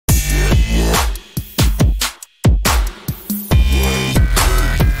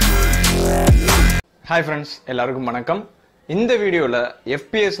Hi friends, எல்லாருக்கும் வணக்கம். இந்த வீடியோல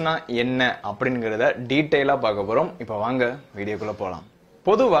FPS னா என்ன அப்படிங்கறத டீடைலா பார்க்க போறோம். இப்போ வாங்க வீடியோக்குள்ள போலாம்.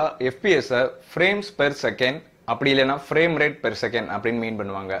 பொதுவா FPS frames per second அப்படி இல்லனா frame rate per second அப்படினு மீன்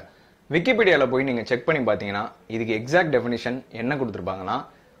பண்ணுவாங்க. விக்கிபீடியால போய் நீங்க செக் பண்ணி பாத்தீங்கன்னா இதுக்கு எக்ஸாக்ட் டெஃபினிஷன் என்ன கொடுத்திருப்பாங்கன்னா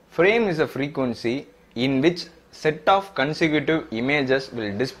frame is a frequency in which set of consecutive images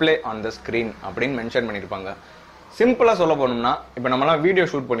will display on the screen அப்படினு மென்ஷன் பண்ணிருப்பாங்க. சிம்பிளா சொல்ல போனோம்னா இப்போ நம்மலாம் வீடியோ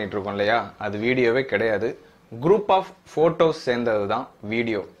ஷூட் பண்ணிட்டு இருக்கோம் இல்லையா, அது வீடியோவே கிடையாது, குரூப் ஆஃப் போட்டோஸ் சேர்ந்தது தான்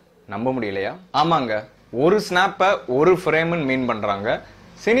வீடியோ. நம்ப முடியலையா? ஆமாங்க, ஒரு ஸ்னாப்பை ஒரு ஃப்ரேம்னு மீன் பண்றாங்க.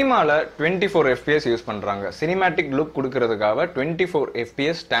 சினிமால 24 fps யூஸ் பண்றாங்க. சினிமேட்டிக் லுக் கொடுக்கிறதுக்காக 24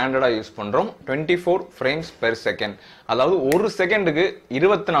 fps ஸ்டாண்டர்டா யூஸ் பண்றோம். 24 frames per second, அதாவது ஒரு செகண்டுக்கு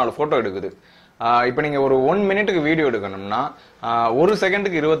 24 போட்டோ எடுக்குது. இப்போ நீங்க ஒரு 1 மினிட்டுக்கு வீடியோ எடுக்கணும்னா ஒரு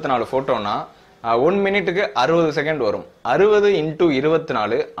செகண்டுக்கு 24 போட்டோனா 1 மினிட்டுக்கு 60 செகண்ட் வரும். 60 into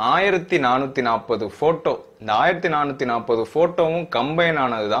 24 1440 போட்டோ. இந்த 1440 போட்டோவும் கம்பைன்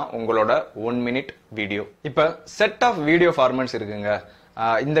ஆனதுதான் உங்களோட 1 மினிட் வீடியோ. இப்ப செட் ஆஃப் வீடியோ ஃபார்மேட்ஸ் இருக்குங்க.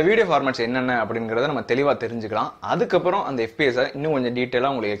 இந்த வீடியோ ஃபார்மேட்ஸ் என்னென்ன அப்படிங்கறத நம்ம தெளிவா தெரிஞ்சுக்கலாம். அதுக்கப்புறம் அந்த FPS இன்னும் கொஞ்சம்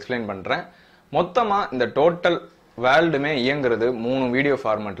டீட்டெயிலா உங்களுக்கு எக்ஸ்பிளைன் பண்றேன். மொத்தமா இந்த டோட்டல் வேர்ல்டுமே இயங்குறது 3 வீடியோ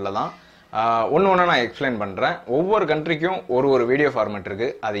ஃபார்மேட்ல தான். ஒன்னு நான் எக்ஸ்பிளைன் பண்றேன். ஒவ்வொரு கண்ட்ரிக்கும் ஒரு வீடியோ ஃபார்மேட் இருக்கு.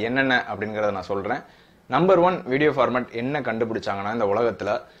 அது என்னென்ன அப்படிங்கறத நான் சொல்றேன். நம்பர் 1 வீடியோ ஃபார்மேட் என்ன கண்டுபிடிச்சாங்கன்னா இந்த உலகத்துல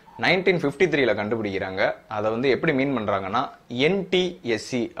 1953ல கண்டுபிடிக்கிறாங்க. அதை வந்து எப்படி மீன் பண்றாங்கன்னா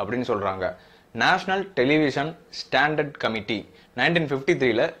NTSC அப்படின்னு சொல்றாங்க, national television standard committee.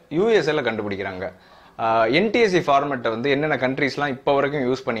 1953ல USA கண்டுபிடிக்கிறாங்க. NTSC ஃபார்மேட்டை வந்து என்னென்ன கண்ட்ரீஸ்லாம் இப்போ வரைக்கும்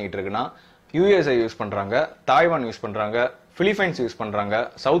யூஸ் பண்ணிக்கிட்டு இருக்குன்னா USA யூஸ் பண்றாங்க, தாய்வான் யூஸ் பண்றாங்க, பிலிப்பைன்ஸ் யூஸ் பண்றாங்க,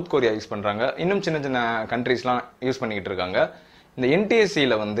 சவுத் கொரியா யூஸ் பண்றாங்க, இன்னும் சின்ன சின்ன கண்ட்ரீஸ்லாம் யூஸ் பண்ணிக்கிட்டு இருக்காங்க. இந்த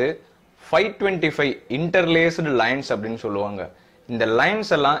NTSCல வந்து 525 இன்டர்லேஸ்டு லைன்ஸ் அப்படின்னு சொல்லுவாங்க. இந்த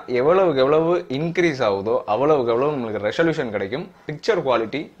லைன்ஸ் எல்லாம் எவ்வளவுக்கு எவ்வளவு இன்க்ரீஸ் ஆகுதோ அவ்வளவுக்கு எவ்வளவு உங்களுக்கு ரெசல்யூஷன் கிடைக்கும், பிக்சர்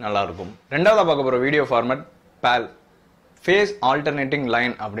குவாலிட்டி நல்லா இருக்கும். ரெண்டாவதா பார்க்க போற video format PAL, face alternating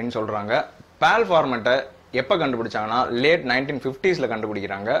line அப்படின்னு சொல்றாங்க. PAL ஃபார்மேட்டை எப்ப கண்டுபிடிச்சாங்கன்னா லேட் 1950ஸ்ல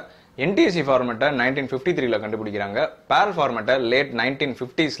கண்டுபிடிக்கிறாங்க. NTSC ஃபார்மேட்டை 1953ல கண்டுபிடிக்கிறாங்க. PAL ஃபார்மேட்டை லேட்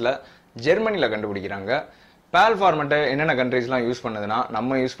 1950ஸ்ல ஜெர்மனில கண்டுபிடிக்கிறாங்க. PAL ஃபார்மேட்டை என்னென்ன கண்ட்ரீஸ்லாம் யூஸ் பண்ணுதுன்னா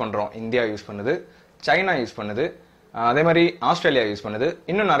நம்ம யூஸ் பண்றோம், இந்தியா யூஸ் பண்ணுது, சைனா யூஸ் பண்ணுது, அதே மாதிரி ஆஸ்திரேலியா யூஸ் பண்ணுது,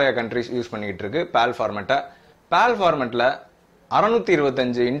 இன்னும் நிறைய கண்ட்ரீஸ் யூஸ் பண்ணிக்கிட்டு இருக்கு PAL ஃபார்மேட்டை. PAL ஃபார்மேட்ல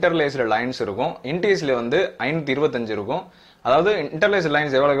 625 இன்டர்லேஸ்டு லைன்ஸ் இருக்கும். NTSCல வந்து 525 இருக்கும். அதாவது இன்டர்லேஸ்டு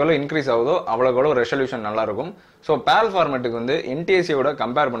லைன்ஸ் எவ்வளவு இன்க்ரீஸ் ஆகுதோ அவ்வளவு ரெசல்யூஷன் நல்லா இருக்கும். ஸோ PAL ஃபார்மேட்டுக்கு வந்து NTSCயோட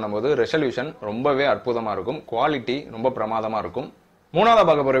கம்பேர் பண்ணும்போது ரெசல்யூஷன் ரொம்பவே அற்புதமா இருக்கும், குவாலிட்டி ரொம்ப பிரமாதமா இருக்கும். மூணாவதா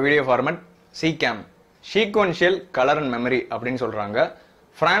பார்க்க போற video format CCAM, sequential colour and memory அப்படின்னு சொல்றாங்க.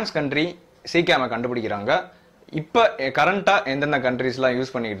 பிரான்ஸ் கண்ட்ரி CCAM கண்டுபிடிக்கிறாங்க. இப்ப கரண்டா எந்தெந்த கண்ட்ரீஸ்லாம்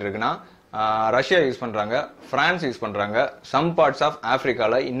யூஸ் பண்ணிக்கிட்டு இருக்குன்னா ரஷ்யா யூஸ் பண்றாங்க, பிரான்ஸ் யூஸ் பண்றாங்க, சம் பார்ட்ஸ் ஆஃப்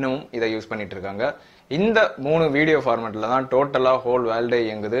ஆப்பிரிக்கால இன்னமும் இதை யூஸ் பண்ணிட்டு இருக்காங்க. இந்த 3 வீடியோ ஃபார்மேட்ல தான் டோட்டலா ஹோல் வேர்ல்டே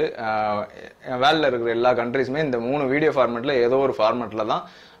இயங்குது. வேர்ல்ட்ல இருக்கிற எல்லா கண்ட்ரீஸுமே இந்த 3 வீடியோ ஃபார்மேட்ல ஏதோ ஒரு ஃபார்மேட்ல தான்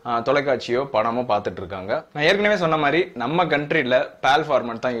தொலைக்காட்சியோ படமோ பார்த்துட்டு இருக்காங்க. நான் ஏற்கனவே சொன்ன மாதிரி நம்ம கண்ட்ரில PAL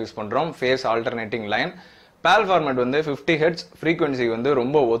ஃபார்மேட் தான் யூஸ் பண்றோம், face alternating line. PAL format வந்து 50 ஹெர்ட்ஸ் ஃப்ரீக்வன்சி வந்து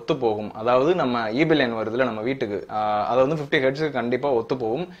ரொம்ப ஒத்து போகும். அதாவது நம்ம EB லைன் வருதுல நம்ம வீட்டுக்கு, அதை வந்து 50 ஹெர்ட்ஸுக்கு கண்டிப்பா ஒத்து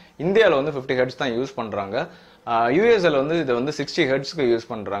போகும். இந்தியாவில் வந்து 50 ஹெர்ட்ஸ் தான் யூஸ் பண்றாங்க. USL வந்து இதை வந்து 60 ஹெர்ட்ஸ்க்கு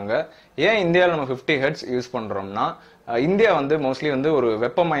யூஸ் பண்றாங்க. ஏன் இந்தியாவில் நம்ம 50 ஹெர்ட்ஸ் யூஸ் பண்றோம்னா இந்தியா வந்து மோஸ்ட்லி வந்து ஒரு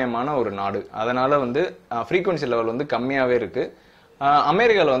வெப்பமயமான ஒரு நாடு, அதனால வந்து ஃப்ரீக்வன்சி லெவல் வந்து கம்மியாவே இருக்கு.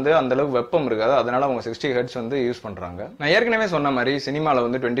 அமெரிக்காவில் வந்து அந்த அளவுக்கு வெப்பம் இருக்காது, அதனால அவங்க 60 ஹெர்ட்ஸ் வந்து யூஸ் பண்றாங்க. நான் ஏற்கனவே சொன்ன மாதிரி சினிமாவில்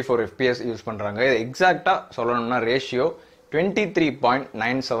வந்து 24 fps யூஸ் பண்றாங்க. இது எக்ஸாக்டா சொல்லணும்னா ரேஷியோ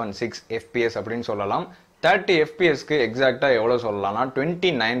 23.976 fps அப்படின்னு சொல்லலாம். 30 fpsக்கு எக்ஸாக்டா எவ்வளவு சொல்லலாம்னா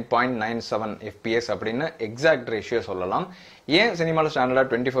 29.97 fps அப்படின்னு எக்ஸாக்ட் ரேஷியோ சொல்லலாம். ஏன் சினிமால ஸ்டாண்டர்டா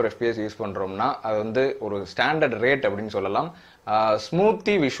 24 fps யூஸ் பண்றோம்னா அது வந்து ஒரு ஸ்டாண்டர்ட் ரேட் அப்படின்னு சொல்லலாம்.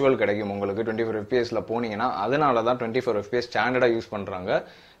 ஸ்மூத்தி விஷுவல் கிடைக்கும் உங்களுக்கு 24 fpsல போனீங்கன்னா, அதனால தான் 24 fps ஸ்டாண்டர்டா யூஸ் பண்றாங்க.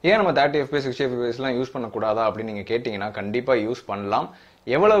 ஏன் நம்ம 30 fps 60 fps எல்லாம் யூஸ் பண்ணக்கூடாதா அப்படின்னு நீங்க கேட்டீங்கன்னா கண்டிப்பா யூஸ் பண்ணலாம்.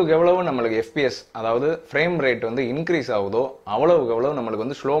 எவ்வளவுக்கு எவ்வளவு நம்மளுக்கு FPS அதாவது ஃப்ரேம் ரேட் வந்து இன்க்ரீஸ் ஆகுதோ அவ்வளவுக்கு எவ்வளவு நம்மளுக்கு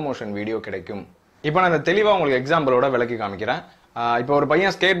வந்து ஸ்லோ மோஷன் வீடியோ கிடைக்கும். இப்போ நான் இந்த தெளிவா உங்களுக்கு எக்ஸாம்பிளோட விளக்கி காமிக்கிறேன். இப்போ ஒரு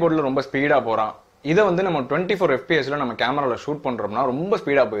பையன் ஸ்கேட் போர்டில் ரொம்ப ஸ்பீடா போறான். இதை வந்து நம்ம 24 fpsல நம்ம கேமரால ஷூட் பண்றோம்னா ரொம்ப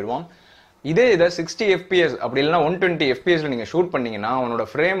ஸ்பீடா போயிடுவோம். இதை 60 fps அப்படி இல்லைன்னா 120 fpsல நீங்க ஷூட் பண்ணீங்கன்னா அவனோட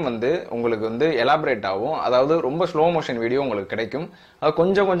ஃப்ரேம் வந்து உங்களுக்கு வந்து எலாபரேட் ஆகும். அதாவது ரொம்ப ஸ்லோ மோஷன் வீடியோ உங்களுக்கு கிடைக்கும். அது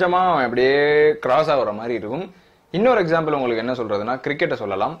கொஞ்சம் கொஞ்சமா அப்படியே கிராஸ் ஆகுற மாதிரி இருக்கும். இன்னொரு எக்ஸாம்பிள் உங்களுக்கு என்ன சொல்றதுன்னா கிரிக்கெட்டை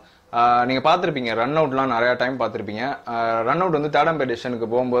சொல்லலாம். நீங்க பார்த்திருப்பீங்க, ரன் அவுட்லாம் நிறைய டைம் பார்த்திருப்பீங்க. ரன் அவுட் வந்து தேர்ட் அம்பையர் டிசிஷனுக்கு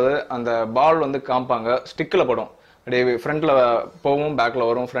போகும்போது அந்த பால் வந்து காமிப்பாங்க, ஸ்டிக்ல படும், அப்படியே ஃப்ரண்ட்ல போகும் பேக்ல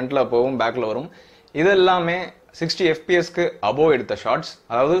வரும், ஃப்ரண்ட்ல போகும் பேக்ல வரும். இது எல்லாமே 60 fpsக்கு above எடுத்த ஷார்ட்ஸ்,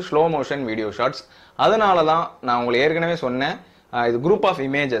 அதாவது ஸ்லோ மோஷன் வீடியோ ஷார்ட்ஸ். அதனால தான் நான் உங்களுக்கு ஏற்கனவே சொன்னேன், இது குரூப் ஆஃப்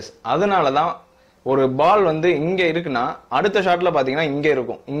இமேஜஸ். அதனால தான் ஒரு பால் வந்து இங்க இருக்குன்னா அடுத்த ஷாட்ல பாத்தீங்கன்னா இங்க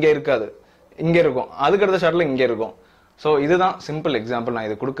இருக்கும், இங்க இருக்காது, இங்க இருக்கும், அதுக்கு அடுத்த ஷாட்ல இங்க இருக்கும். ஸோ இதுதான் சிம்பிள் எக்ஸாம்பிள் நான்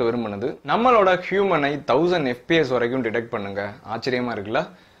இது கொடுக்க விரும்பினது. நம்மளோட ஹியூமனை 1000 fps வரைக்கும் டிடெக்ட் பண்ணுங்க. ஆச்சரியமா இருக்குல்ல?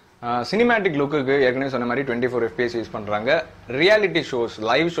 சினிமேட்டிக் லுக்குக்கு ஏற்கனவே சொன்ன மாதிரி 24 fps யூஸ் பண்றாங்க. ரியாலிட்டி ஷோஸ்,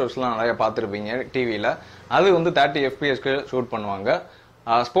 லைவ் ஷோஸ்லாம் நிறைய பார்த்துருப்பீங்க டிவியில. அது வந்து 30 fpsக்கு ஷூட் பண்ணுவாங்க.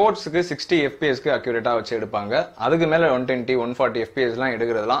 ஸ்போர்ட்ஸுக்கு 60 fpsக்கு அக்யூரேட்டா வச்சு எடுப்பாங்க. அதுக்கு மேல 120, 140 fpsலாம்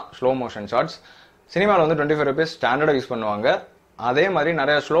எடுக்கிறதுலாம் ஸ்லோ மோஷன் ஷார்ட்ஸ். சினிமாவில் வந்து 24 fps ஸ்டாண்டர்டா யூஸ் பண்ணுவாங்க. அதே மாதிரி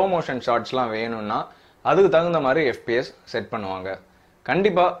நிறைய ஸ்லோ மோஷன் ஷார்ட்ஸ்லாம் வேணும்னா அதுக்கு தகுந்த மாதிரி fps செட் பண்ணுவாங்க.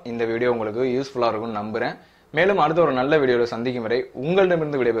 கண்டிப்பா இந்த வீடியோ உங்களுக்கு யூஸ்ஃபுல்லா இருக்கும்னு நம்புறேன். மேலும் அடுத்த ஒரு நல்ல வீடியோல சந்திக்கும் வரை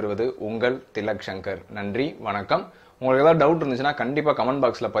உங்களிடமிருந்து விடைபெறுவது உங்கள் திலக் சங்கர். நன்றி, வணக்கம். உங்களுக்கு ஏதாவது டவுட் இருந்துச்சுன்னா கண்டிப்பா கமெண்ட்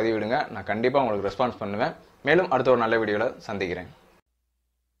பாக்ஸ்ல பதிவிடுங்க. நான் கண்டிப்பா உங்களுக்கு ரெஸ்பான்ஸ் பண்ணுவேன். மேலும் அடுத்த ஒரு நல்ல வீடியோல சந்திக்கிறேன்.